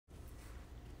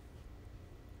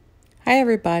Hi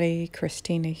everybody,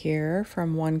 Christina here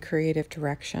from One Creative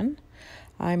Direction.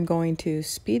 I'm going to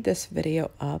speed this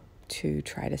video up to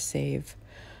try to save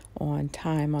on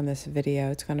time on this video.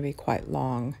 It's going to be quite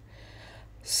long.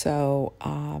 So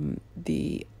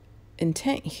the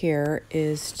intent here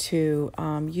is to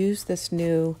use this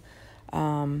new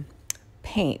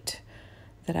paint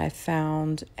that I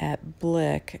found at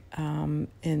Blick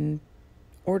in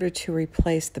order to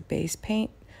replace the base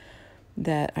paint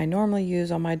that I normally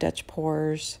use on my Dutch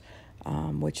pours,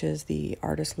 which is the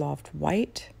Artist Loft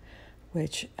White,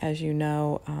 which, as you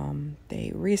know,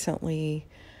 they recently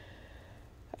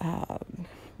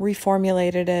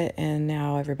reformulated it, and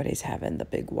now everybody's having the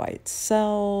big white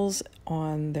cells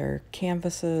on their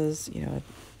canvases, you know,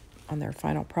 on their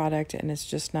final product, and it's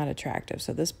just not attractive.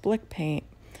 So this Blick paint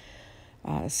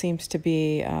seems to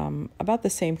be about the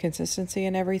same consistency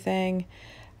and everything.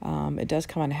 It does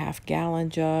come in a half-gallon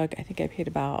jug. I think I paid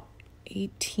about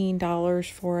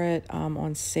 $18 for it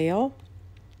on sale.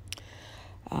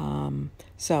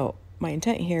 So my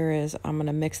intent here is I'm going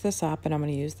to mix this up, and I'm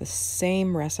going to use the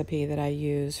same recipe that I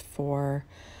use for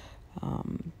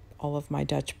all of my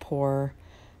Dutch pour.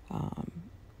 And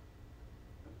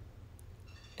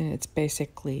it's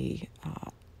basically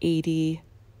 80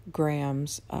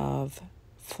 grams of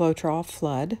Floetrol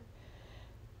Flood,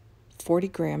 40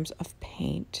 grams of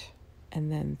paint,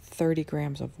 and then 30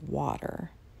 grams of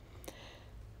water.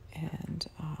 And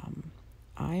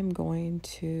I'm going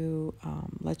to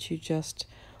let you just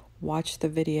watch the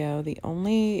video. The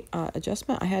only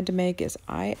adjustment I had to make is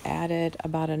I added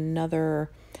about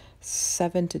another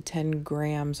 7 to 10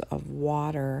 grams of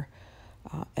water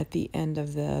at the end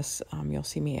of this. You'll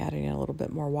see me adding a little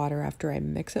bit more water after I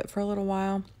mix it for a little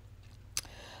while.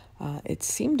 It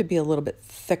seemed to be a little bit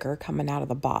thicker coming out of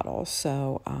the bottle,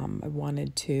 so I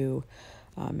wanted to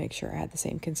make sure I had the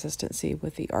same consistency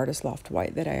with the Artist Loft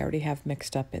White that I already have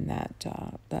mixed up in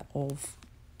that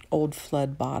old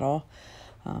Flood bottle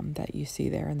that you see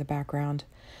there in the background.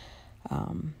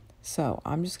 So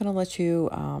I'm just going to let you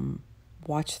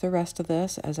watch the rest of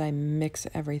this as I mix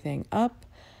everything up.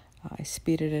 I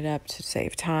speeded it up to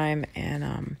save time,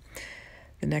 and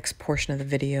the next portion of the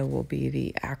video will be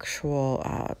the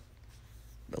actual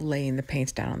laying the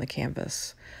paints down on the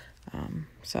canvas.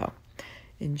 So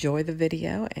enjoy the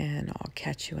video, and I'll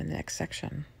catch you in the next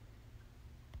section.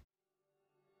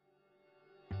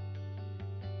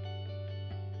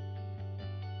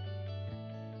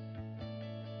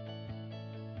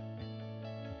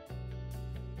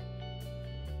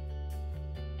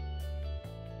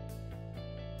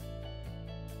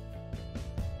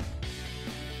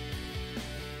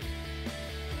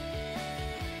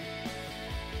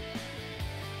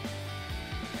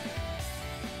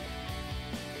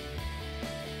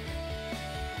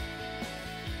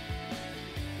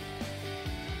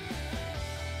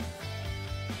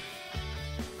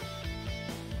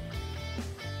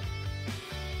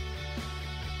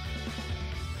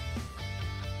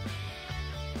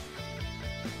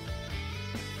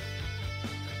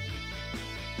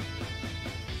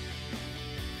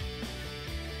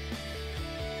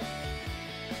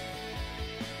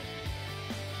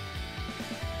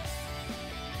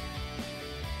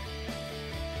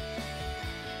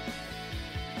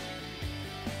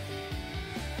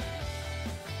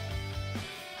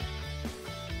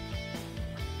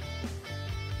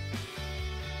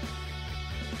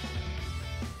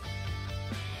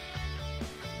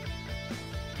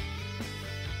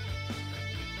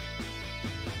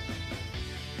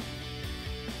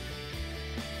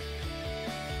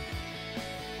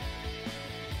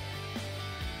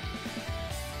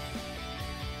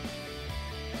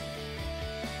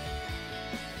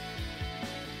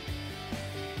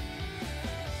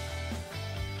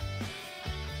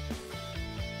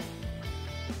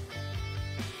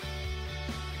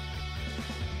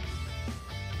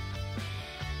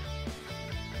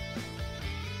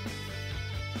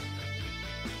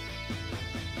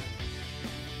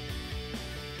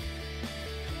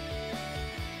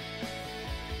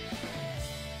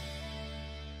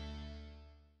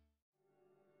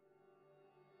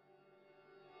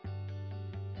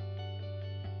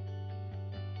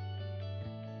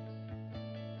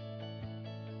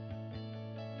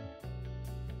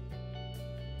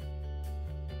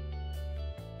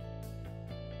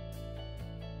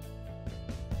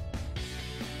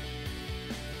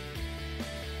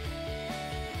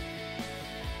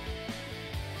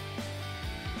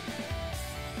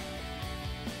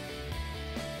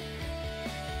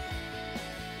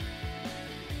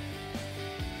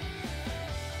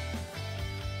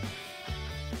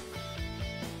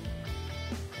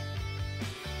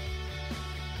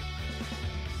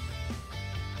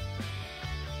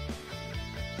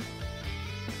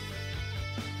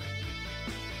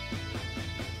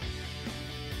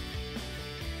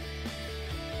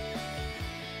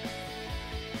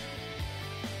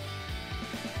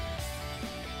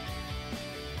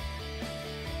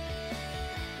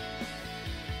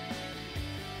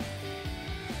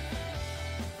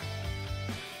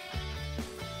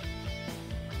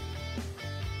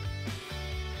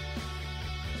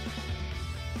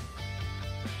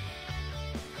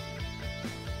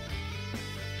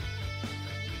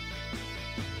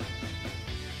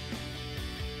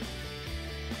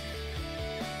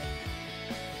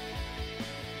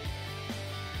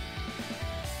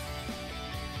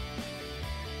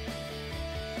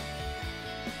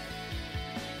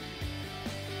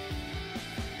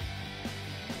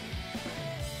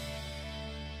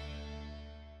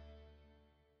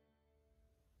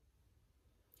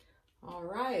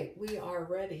 right, we are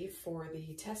ready for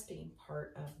the testing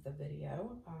part of the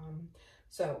video.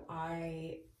 So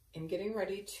I am getting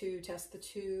ready to test the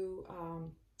two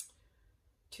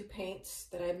paints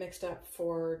that I mixed up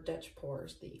for Dutch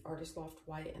pours, the Artist Loft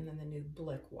White and then the new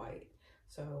Blick White.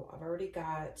 So I've already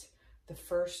got the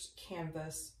first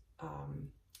canvas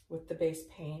with the base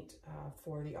paint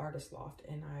for the Artist Loft,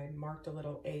 and I marked a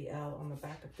little AL on the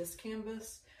back of this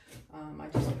canvas. I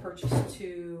just purchased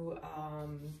two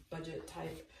budget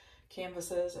type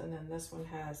canvases, and then this one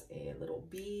has a little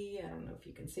B. I don't know if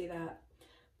you can see that,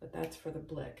 but that's for the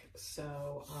Blick.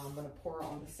 So I'm gonna pour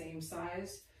on the same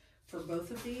size for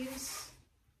both of these.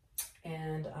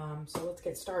 And so let's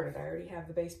get started. I already have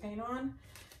the base paint on,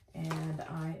 and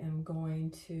I am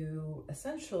going to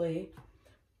essentially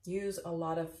use a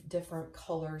lot of different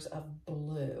colors of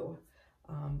blue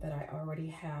that I already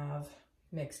have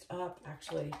mixed up.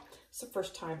 Actually, it's the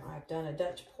first time I've done a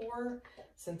Dutch pour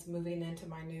since moving into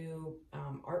my new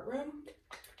art room.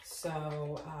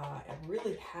 So I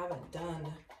really haven't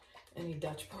done any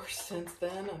Dutch pours since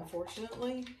then,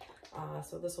 unfortunately.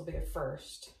 So this will be a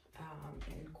first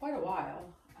in quite a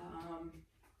while.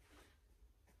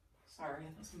 Sorry, I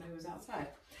thought somebody was outside.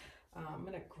 I'm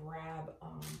gonna grab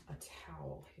a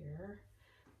towel here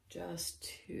just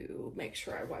to make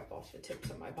sure I wipe off the tips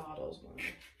of my bottles when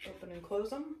I open and close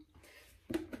them.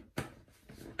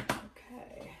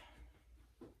 Okay.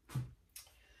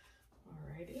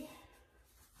 Alrighty.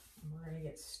 And we're gonna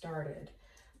get started.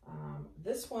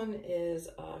 This one is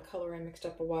a color I mixed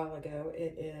up a while ago.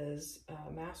 It is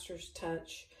Master's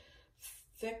Touch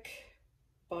Thick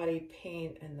Body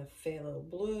Paint in the Phthalo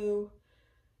Blue.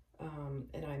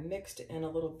 And I mixed in a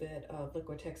little bit of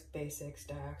Liquitex Basics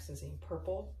Dioxazine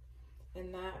Purple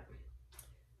in that.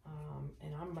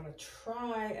 And I'm gonna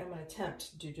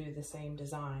attempt to do the same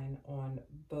design on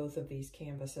both of these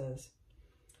canvases.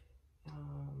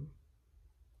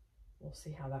 We'll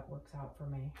see how that works out for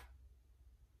me.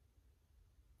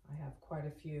 I have quite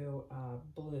a few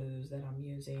blues that I'm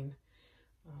using.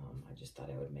 I just thought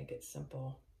I would make it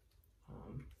simple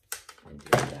and do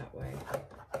it that way.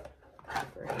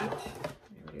 Great. I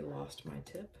already lost my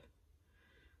tip.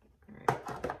 All right.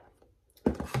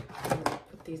 I'm gonna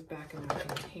put these back in my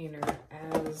container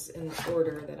as in the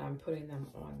order that I'm putting them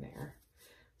on there,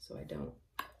 so I don't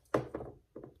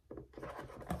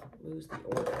lose the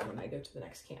order when I go to the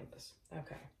next canvas.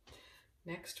 Okay.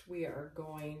 Next, we are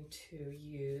going to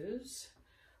use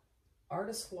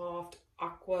Artist Loft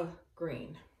Aqua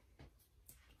Green.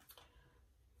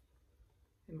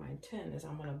 And my intent is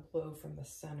I'm gonna blow from the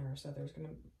center, so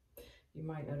you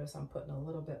might notice I'm putting a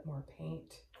little bit more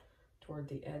paint toward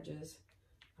the edges.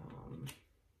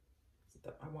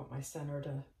 I want my center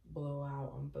to blow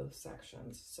out on both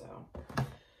sections, so.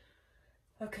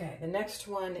 Okay, the next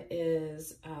one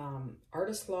is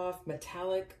Artist Loft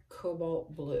Metallic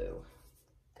Cobalt Blue.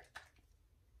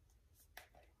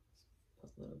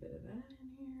 Put a little bit of that in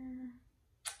here.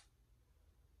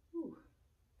 Ooh,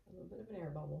 a little bit of an air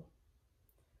bubble.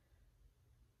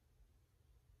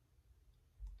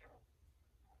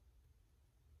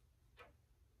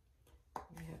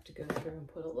 I have to go through and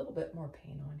put a little bit more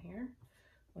paint on here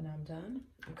when I'm done.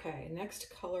 Okay, next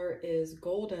color is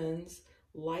Golden's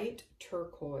Light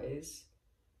Turquoise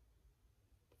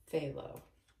Phthalo.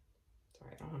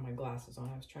 Sorry, I don't have my glasses on.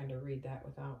 I was trying to read that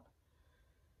without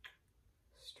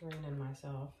straining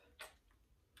myself.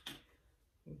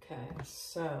 Okay,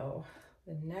 so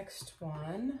the next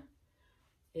one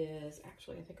is,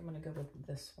 actually, I think I'm gonna go with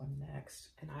this one next.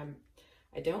 And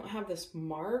I don't have this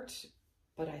marked,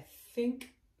 but I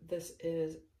think this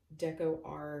is Deco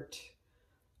Art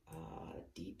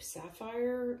Deep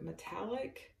Sapphire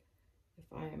Metallic, if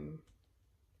I'm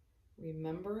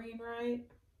remembering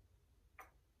right.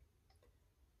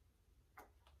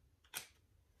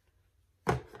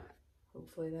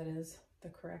 Hopefully that is the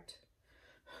correct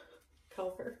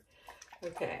color.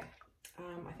 Okay,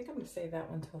 I think I'm gonna save that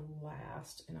one till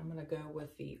last, and I'm gonna go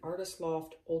with the Artist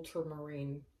Loft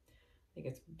Ultramarine. I think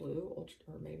it's blue,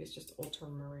 or maybe it's just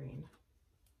ultramarine.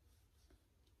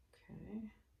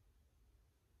 Okay.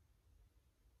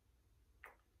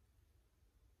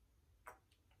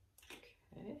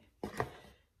 Okay.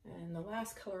 And the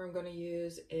last color I'm going to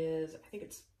use is, I think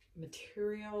it's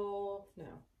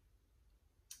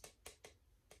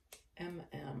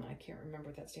MM. I can't remember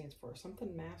what that stands for.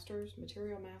 Something Masters,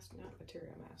 Material Masters, not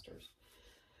Material Masters.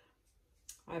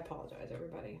 I apologize,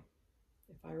 everybody.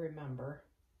 If I remember,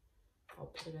 I'll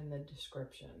put it in the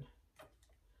description.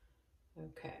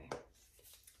 Okay,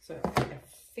 so I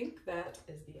think that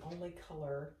is the only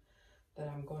color that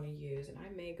I'm going to use, and I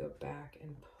may go back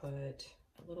and put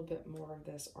a little bit more of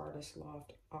this Artist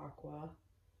Loft Aqua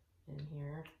in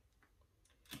here.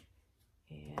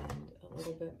 And a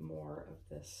little bit more of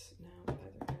this. No,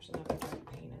 there's another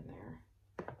dark paint in there.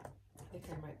 I think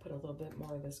I might put a little bit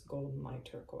more of this golden light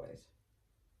turquoise.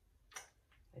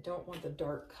 I don't want the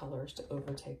dark colors to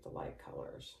overtake the light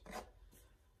colors.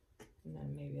 And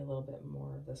then maybe a little bit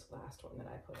more of this last one that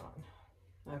I put on.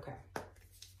 Okay.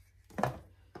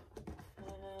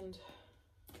 And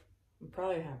I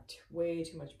probably have way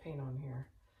too much paint on here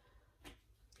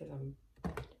because I'm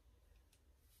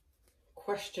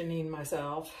questioning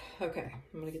myself. Okay,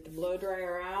 I'm gonna get the blow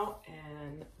dryer out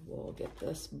and we'll get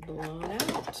this blown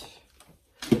out.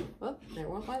 Oh, there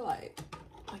went my light.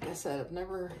 Like I said, I've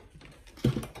never,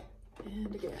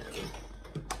 and again,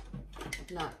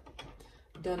 not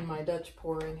done my Dutch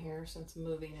pour in here since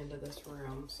moving into this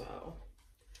room, so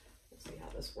we'll see how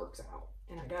this works out.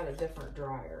 And I got a different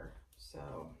dryer,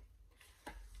 so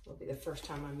it'll be the first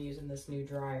time I'm using this new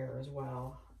dryer as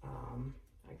well.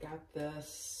 I got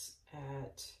this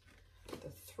at the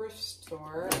thrift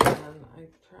store, and I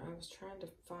was trying to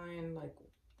find like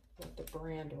what the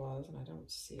brand was, and I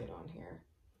don't see it on here.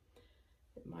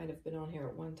 It might have been on here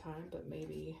at one time, but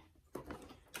maybe,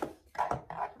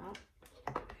 oh.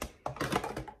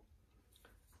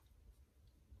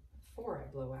 Before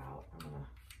I blow out, I'm gonna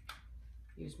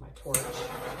use my torch.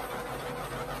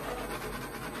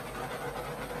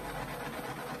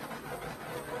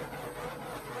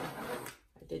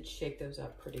 I did shake those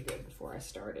up pretty good before I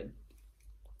started,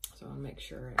 so I'll make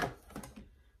sure.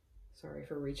 Sorry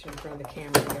for reaching in front of the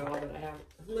camera, y'all, but I have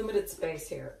limited space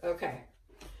here. Okay,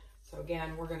 so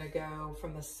again, we're gonna go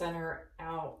from the center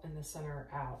out and the center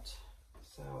out.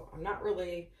 So I'm not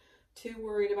really too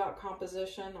worried about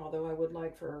composition, although I would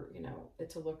like for, you know,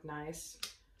 it to look nice.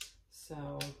 So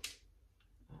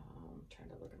I'm trying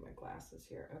to look at my glasses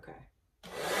here. Okay.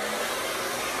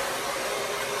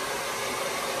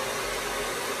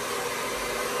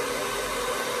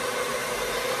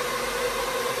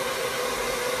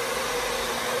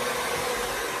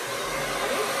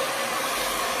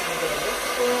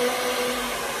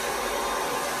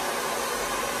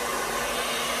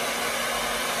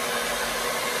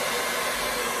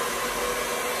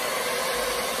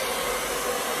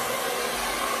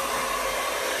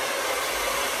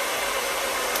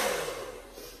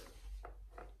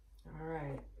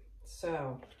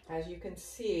 So as you can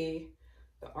see,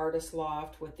 the Artist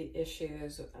Loft with the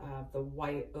issues of the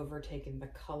white overtaking the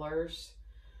colors.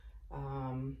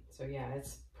 So yeah,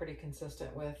 it's pretty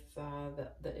consistent with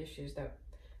the issues that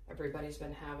everybody's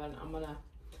been having. I'm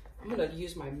gonna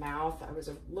use my mouth. I was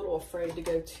a little afraid to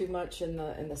go too much in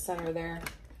the center there.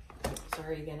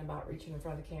 Sorry again about reaching in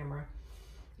front of the camera.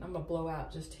 I'm gonna blow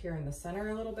out just here in the center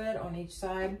a little bit on each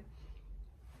side.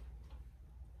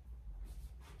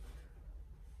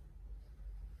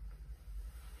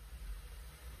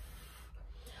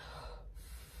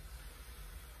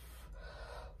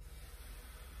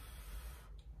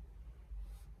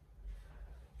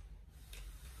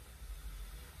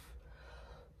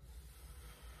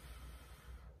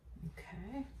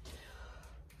 Okay.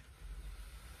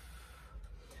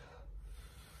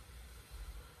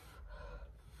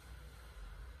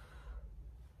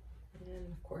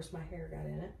 And of course my hair got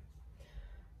in it.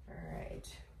 All right.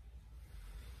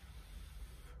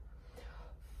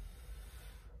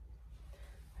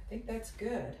 I think that's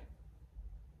good.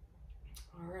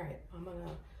 All right, I'm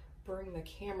gonna bring the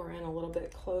camera in a little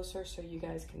bit closer so you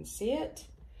guys can see it.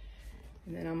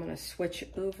 And then I'm gonna switch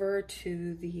over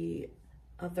to the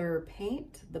other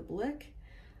paint, the Blick.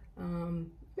 I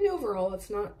mean, overall,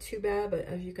 it's not too bad, but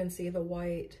as you can see, the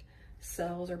white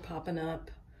cells are popping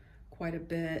up quite a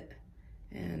bit.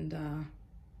 And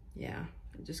yeah,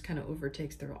 it just kind of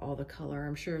overtakes all the color.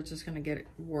 I'm sure it's just gonna get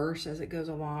worse as it goes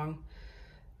along.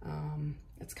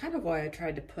 It's kind of why I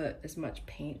tried to put as much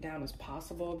paint down as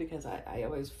possible, because I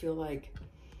always feel like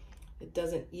it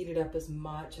doesn't eat it up as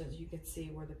much. As you can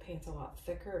see, where the paint's a lot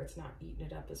thicker, it's not eating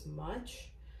it up as much.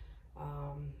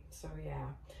 So yeah,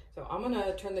 so I'm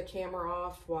gonna turn the camera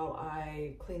off while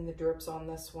I clean the drips on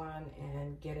this one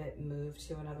and get it moved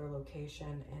to another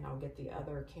location, and I'll get the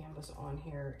other canvas on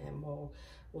here, and we'll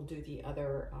do the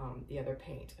other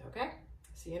paint. Okay,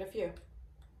 see you in a few.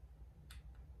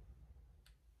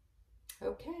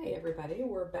 Okay, everybody,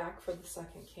 we're back for the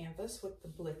second canvas with the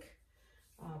Blick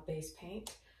base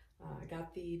paint. I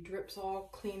got the drips all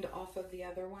cleaned off of the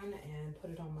other one and put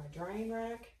it on my drying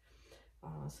rack.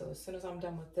 So as soon as I'm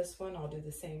done with this one, I'll do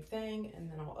the same thing, and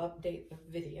then I'll update the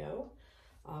video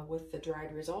with the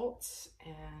dried results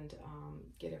and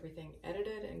get everything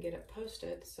edited and get it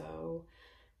posted, so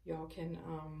y'all can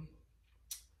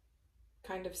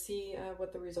kind of see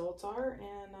what the results are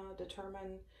and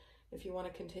determine if you want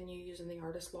to continue using the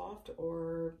Artist Loft,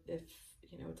 or if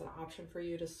it's an option for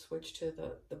you to switch to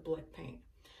the Blick paint.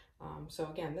 So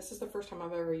again, this is the first time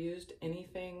I've ever used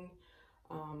anything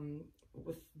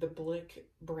with the Blick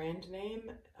brand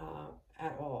name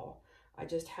at all. I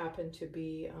just happened to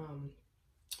be,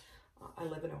 I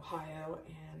live in Ohio,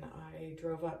 and I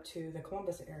drove up to the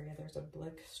Columbus area. There's a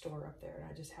Blick store up there, and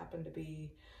I just happened to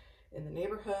be in the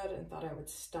neighborhood and thought I would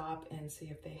stop and see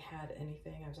if they had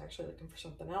anything. I was actually looking for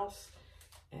something else,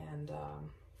 and I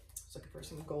was looking for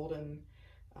some golden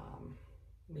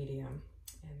medium,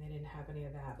 and they didn't have any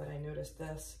of that, but I noticed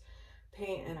this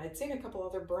paint, and I'd seen a couple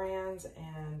other brands,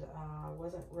 and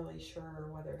wasn't really sure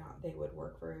whether or not they would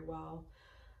work very well.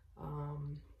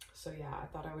 So yeah, I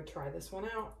thought I would try this one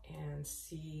out and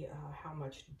see how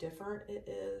much different it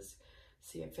is,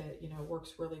 see if it,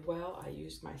 works really well. I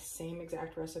used my same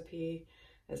exact recipe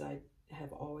as I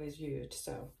have always used.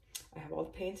 So I have all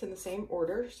the paints in the same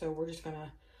order. So we're just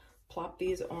gonna plop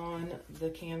these on the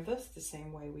canvas the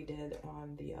same way we did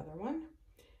on the other one.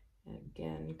 And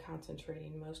again,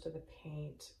 concentrating most of the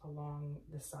paint along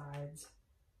the sides.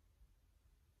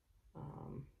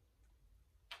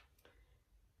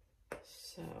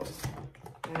 So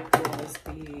that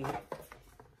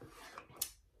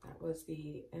was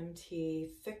the MT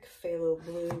Thick Phthalo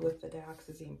Blue with the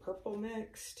Dioxazine Purple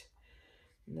mixed.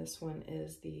 And this one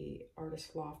is the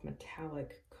Artist Loft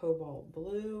Metallic Cobalt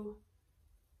Blue.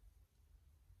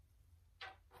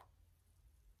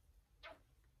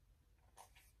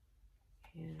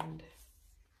 And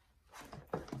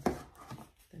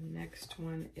the next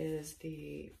one is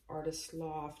the Artist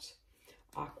Loft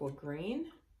Aqua Green.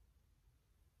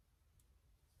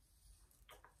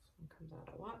 This one comes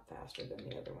out a lot faster than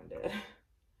the other one did.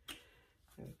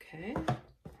 Okay.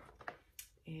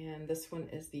 And this one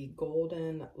is the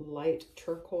Golden Light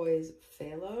Turquoise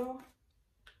Phthalo.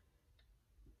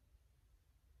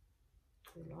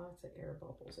 Lots of air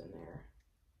bubbles in there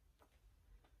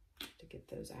to get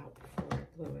those out before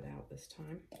I blow it out this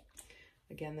time.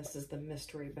 Again, this is the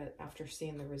mystery, but after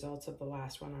seeing the results of the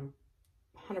last one, I'm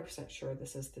 100% sure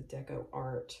this is the Deco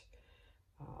Art.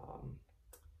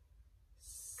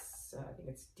 So I think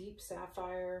it's Deep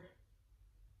Sapphire,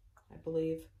 I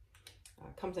believe.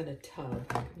 Comes in a tub.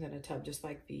 Comes in a tub, just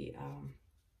like the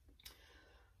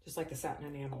satin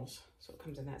enamels. So it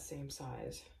comes in that same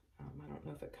size. I don't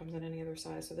know if it comes in any other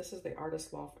size. So this is the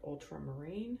Artist Loft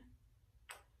Ultramarine.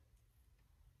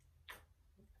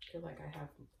 I feel like I have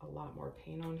a lot more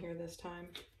paint on here this time.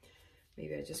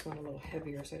 Maybe I just went a little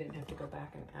heavier so I didn't have to go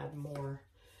back and add more.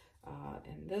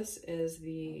 And this is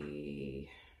the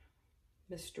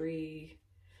Mystery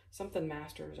something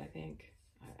Masters, I think.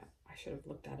 I should have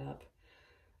looked that up.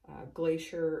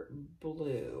 Glacier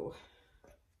Blue.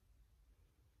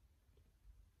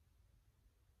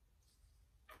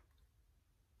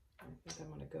 I think I'm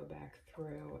going to go back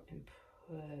through and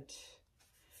put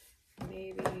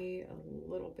maybe a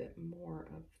little bit more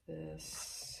of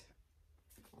this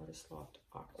Artist Loft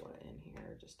Aqua in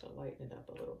here just to lighten it up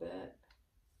a little bit.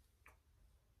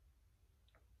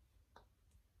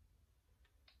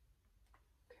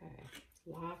 Okay,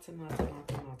 lots and lots and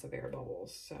lots and lots of air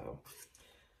bubbles. So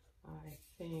I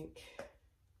think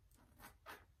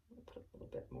I'll put a little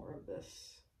bit more of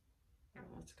this. Oh,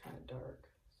 that's kind of dark,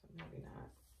 so maybe not.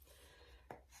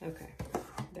 Okay,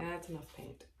 that's enough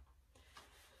paint.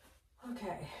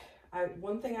 Okay,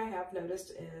 one thing I have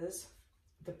noticed is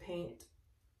the paint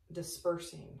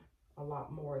dispersing a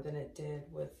lot more than it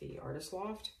did with the Artist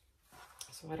Loft.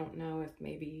 So I don't know if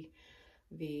maybe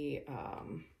the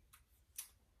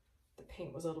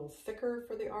paint was a little thicker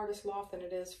for the Artist Loft than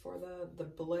it is for the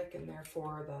Blick, and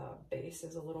therefore the base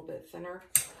is a little bit thinner.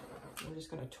 I'm just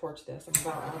going to torch this. I'm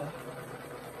about out of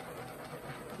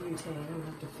butane. I'm going to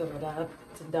have to fill it up.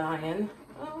 It's dying.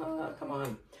 Oh, come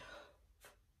on.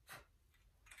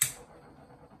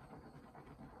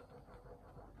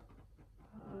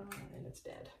 And it's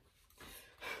dead.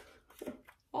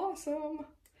 Awesome.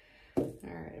 All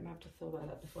right, I'm going to have to fill that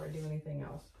up before I do anything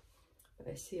else. But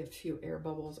I see a few air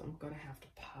bubbles. I'm going to have to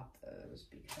pop those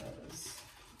because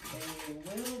they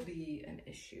will be an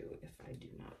issue if I do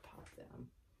not pop them.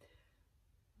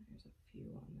 There's a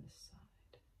few on this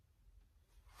side.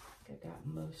 I think I got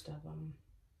most of them,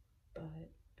 but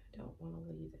I don't want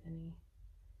to leave any.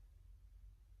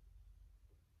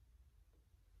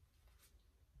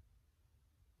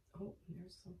 Oh, and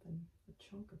there's something, a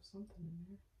chunk of something in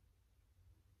there.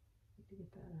 Need to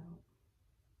get that out.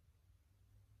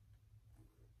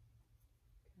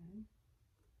 Okay.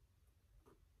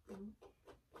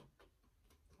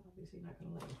 Obviously not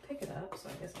going to let me pick it up, so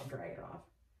I guess I'll drag it off.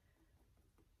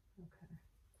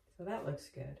 So that looks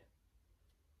good. A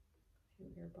few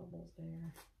air bubbles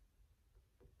there.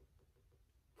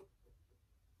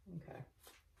 Okay.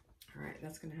 All right,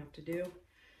 that's gonna have to do.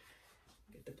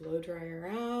 Get the blow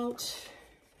dryer out.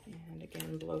 And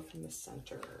again, blow from the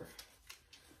center.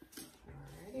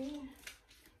 Alrighty.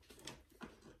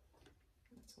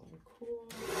 That's one cool.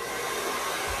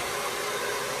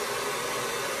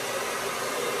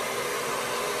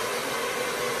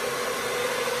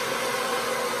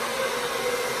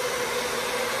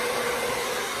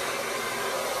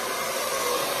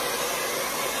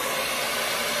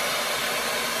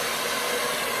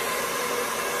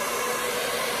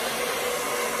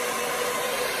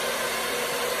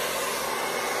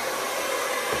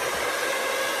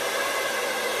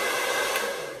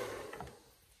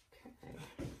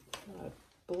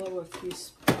 Blow a few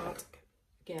spots.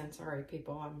 Again, sorry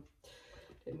people, I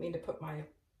didn't mean to put my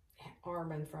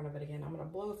arm in front of it again. I'm going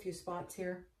to blow a few spots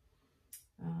here.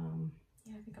 Yeah,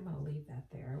 I think I'm going to leave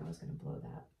that there. I was going to blow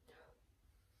that.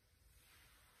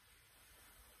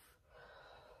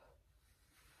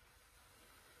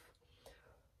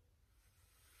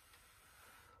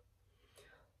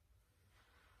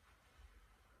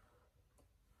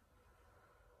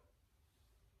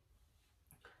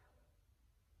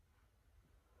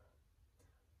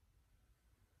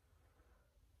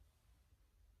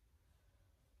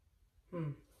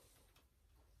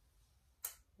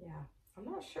 Yeah, I'm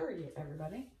not sure yet,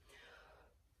 everybody.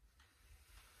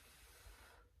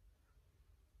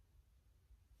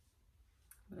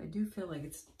 But I do feel like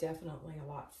it's definitely a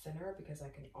lot thinner because I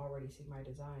can already see my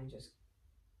design just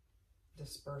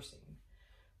dispersing.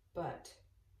 But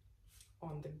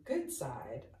on the good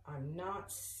side, I'm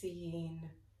not seeing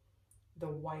the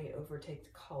white overtake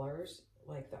the colors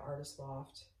like the Artist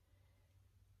Loft.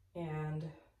 And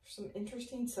there's some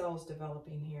interesting cells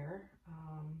developing here.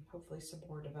 Hopefully some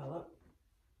more develop.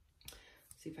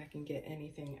 See if I can get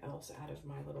anything else out of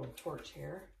my little torch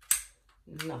here.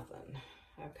 Nothing.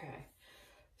 Okay.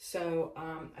 So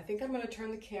I think I'm going to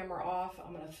turn the camera off.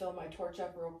 I'm going to fill my torch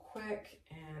up real quick,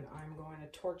 and I'm going to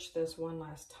torch this one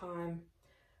last time.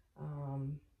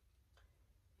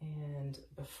 And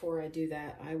before I do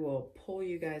that, I will pull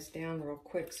you guys down real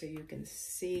quick so you can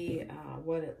see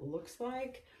what it looks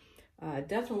like.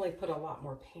 Definitely put a lot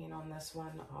more paint on this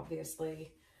one,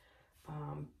 obviously.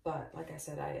 But like I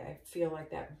said, I feel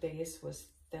like that base was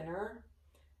thinner,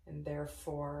 and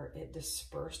therefore it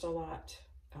dispersed a lot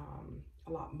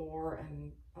more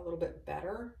and a little bit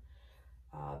better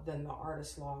than the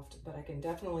Artist Loft. But I can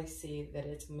definitely see that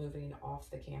it's moving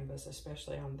off the canvas,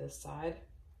 especially on this side.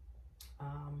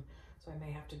 So I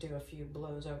may have to do a few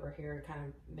blows over here to kind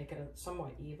of make it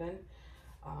somewhat even.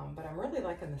 But I'm really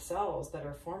liking the cells that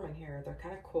are forming here. They're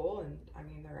kind of cool, and I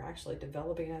mean, they're actually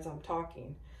developing as I'm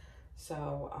talking.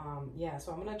 So yeah,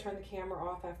 so I'm going to turn the camera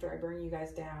off after I bring you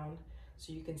guys down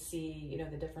so you can see, you know,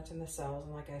 the difference in the cells.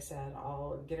 And like I said,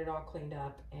 I'll get it all cleaned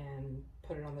up and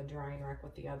put it on the drying rack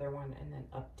with the other one, and then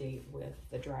update with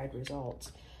the dried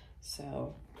results.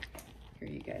 So here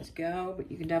you guys go.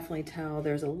 But you can definitely tell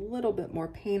there's a little bit more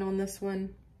paint on this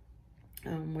one,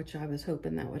 which I was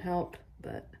hoping that would help,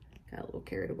 but got a little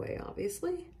carried away,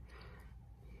 obviously.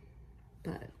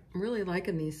 But I'm really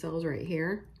liking these cells right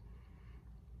here.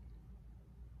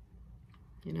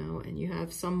 You know, and you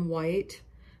have some white,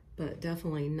 but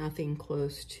definitely nothing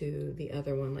close to the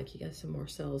other one. Like, you got some more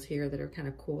cells here that are kind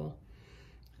of cool.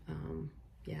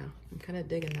 Yeah, I'm kind of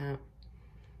digging that.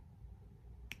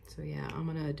 So yeah, I'm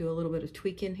gonna do a little bit of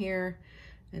tweaking here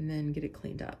and then get it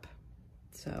cleaned up.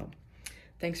 So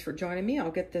thanks for joining me. I'll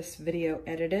get this video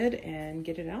edited and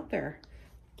get it out there.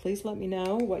 Please let me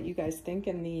know what you guys think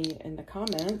in the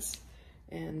comments,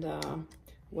 and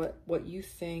what you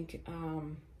think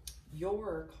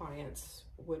your clients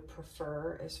would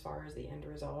prefer as far as the end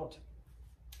result.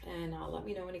 And let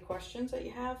me know any questions that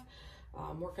you have.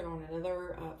 I'm working on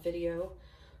another video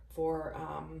for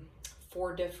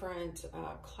 4 different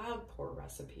cloud pour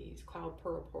recipes, cloud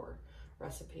pearl pour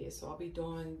recipes. So I'll be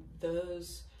doing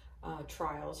those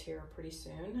trials here pretty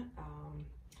soon.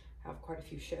 Have quite a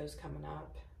few shows coming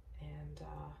up, and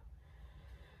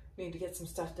need to get some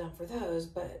stuff done for those.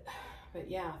 But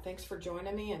yeah, thanks for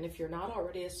joining me. And if you're not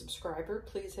already a subscriber,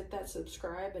 please hit that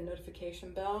subscribe and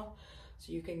notification bell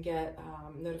so you can get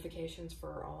notifications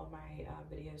for all of my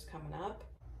videos coming up.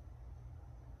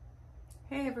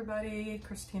 Hey everybody,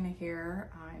 Christina here.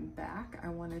 I'm back. I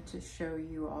wanted to show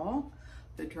you all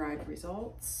the dried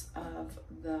results of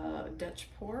the Dutch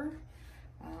pour.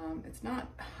 It's not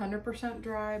 100%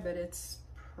 dry, but it's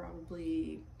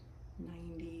probably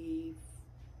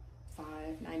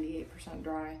 95, 98%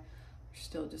 dry. There's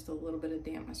still just a little bit of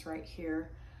dampness right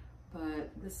here,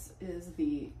 But this is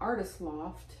the Artist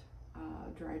Loft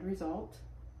dried result.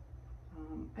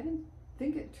 I didn't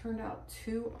think it turned out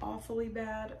too awfully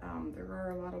bad. There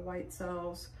are a lot of white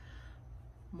cells,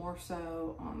 more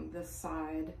so on this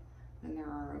side than there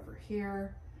are over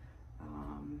here.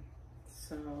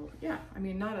 So yeah, I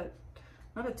mean, not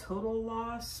a total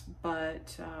loss,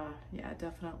 but yeah,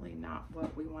 definitely not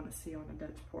what we want to see on a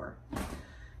Dutch pour.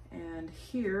 And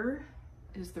here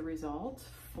is the result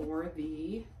for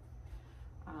the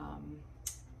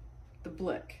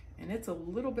Blick, and it's a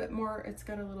little bit more, it's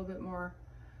got a little bit more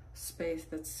space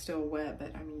that's still wet,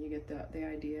 but I mean, you get the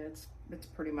idea. It's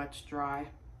pretty much dry.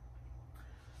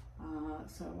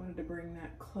 So I wanted to bring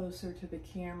that closer to the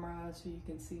camera so you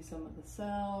can see some of the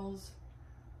cells.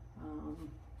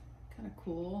 Kind of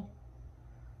cool.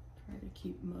 Try to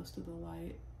keep most of the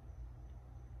light.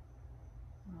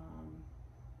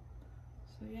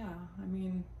 So yeah, I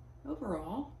mean,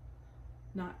 overall,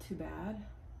 not too bad.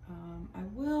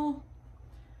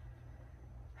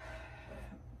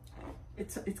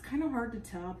 It's kind of hard to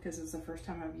tell because it's the first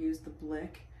time I've used the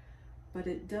Blick, but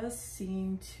it does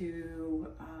seem to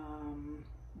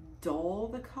dull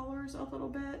the colors a little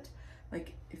bit.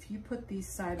 Like if you put these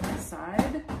side by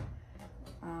side,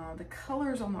 the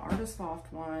colors on the Artist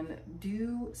Loft one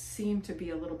do seem to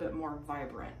be a little bit more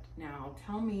vibrant. Now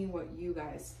tell me what you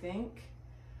guys think.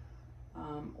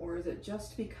 Or is it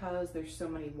just because there's so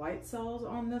many white cells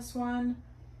on this one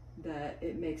that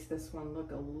it makes this one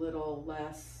look a little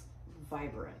less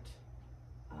vibrant?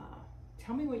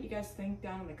 Tell me what you guys think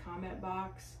down in the comment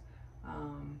box.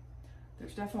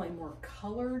 There's definitely more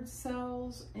colored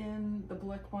cells in the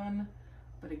Blick one,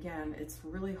 but again, it's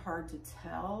really hard to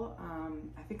tell.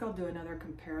 I think I'll do another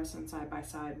comparison side by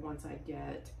side once I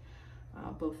get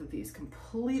both of these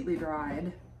completely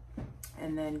dried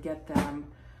and then get them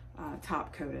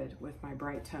top coated with my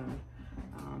bright tone.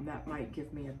 That might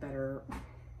give me a better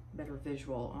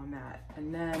visual on that.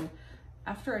 And then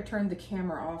after I turned the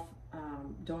camera off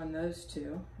doing those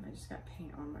two, and I just got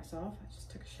paint on myself, I just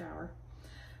took a shower,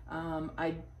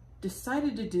 I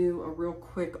decided to do a real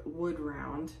quick wood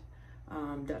round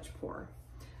Dutch pour.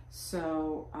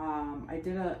 So I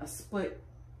did a split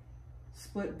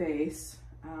base,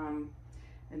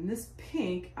 and this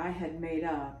pink I had made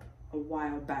up a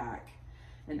while back.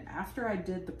 And after I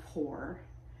did the pour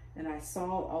and I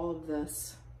saw all of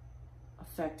this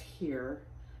effect here,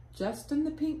 just in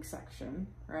the pink section,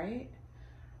 right?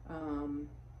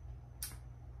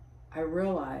 I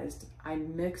realized I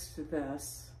mixed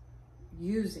this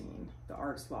using the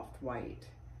Artist Loft White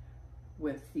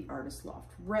with the Artist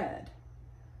Loft Red.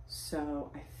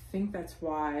 So I think that's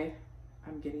why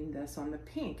I'm getting this on the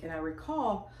pink. And I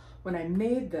recall when I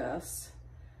made this,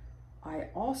 I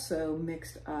also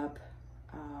mixed up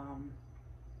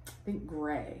I think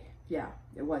gray. Yeah,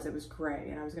 it was gray.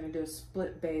 And I was gonna do a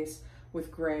split base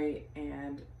with gray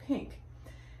and pink.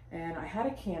 And I had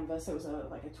a canvas, it was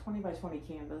like a 20 by 20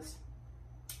 canvas.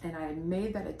 And I had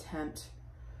made that attempt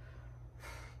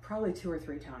probably 2 or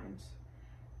 3 times.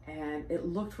 And it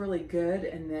looked really good.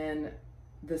 And then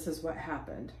this is what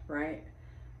happened, right?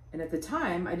 And at the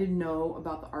time I didn't know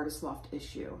about the Artist Loft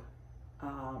issue.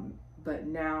 But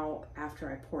now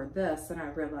after I poured this, then I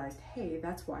realized, hey,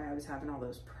 that's why I was having all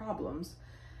those problems.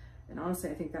 And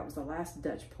honestly, I think that was the last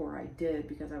Dutch pour I did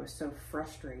because I was so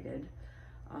frustrated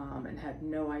and had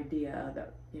no idea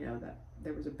that, you know, that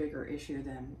there was a bigger issue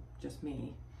than just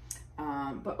me.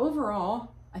 But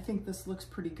overall, I think this looks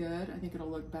pretty good. I think it'll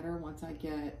look better once I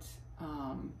get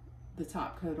the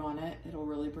top coat on it. It'll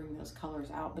really bring those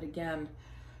colors out. But again,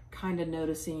 kind of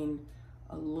noticing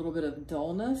a little bit of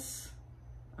dullness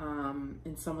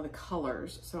in some of the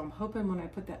colors. So I'm hoping when I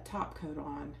put that top coat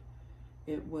on,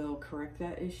 it will correct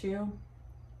that issue.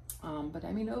 But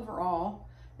I mean, overall,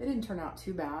 it didn't turn out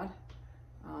too bad.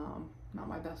 Not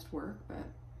my best work, but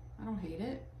I don't hate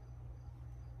it.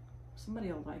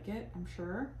 Somebody will like it, I'm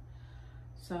sure.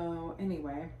 So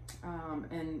anyway,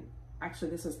 and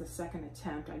actually this is the second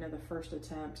attempt. I know the first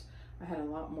attempt, I had a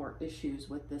lot more issues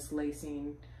with this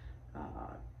lacing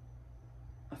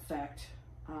effect.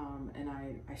 And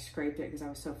I scraped it because I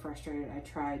was so frustrated. I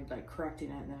tried like correcting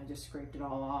it and then I just scraped it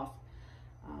all off.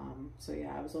 So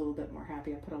yeah, I was a little bit more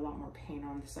happy. I put a lot more paint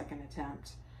on the second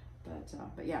attempt.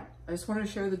 But yeah, I just wanted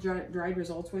to share the dried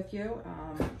results with you.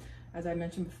 As I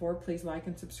mentioned before, please like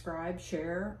and subscribe,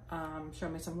 share, show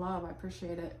me some love. I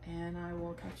appreciate it. And I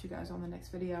will catch you guys on the next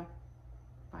video.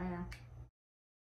 Bye now.